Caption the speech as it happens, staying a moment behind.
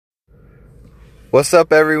What's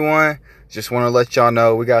up, everyone? Just want to let y'all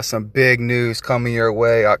know we got some big news coming your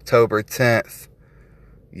way October 10th.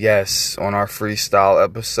 Yes, on our freestyle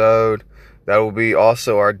episode. That will be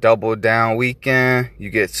also our double down weekend. You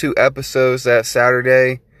get 2 episodes that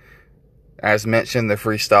Saturday. As mentioned, the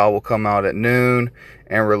freestyle will come out at noon,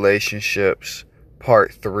 and Relationships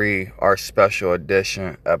Part 3, our special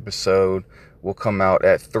edition episode, will come out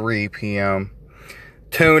at 3 p.m.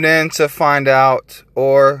 Tune in to find out,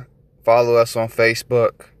 or follow us on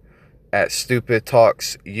Facebook at Stupid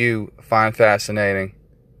Talks You Find Fascinating.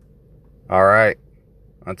 All right.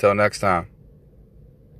 Until next time.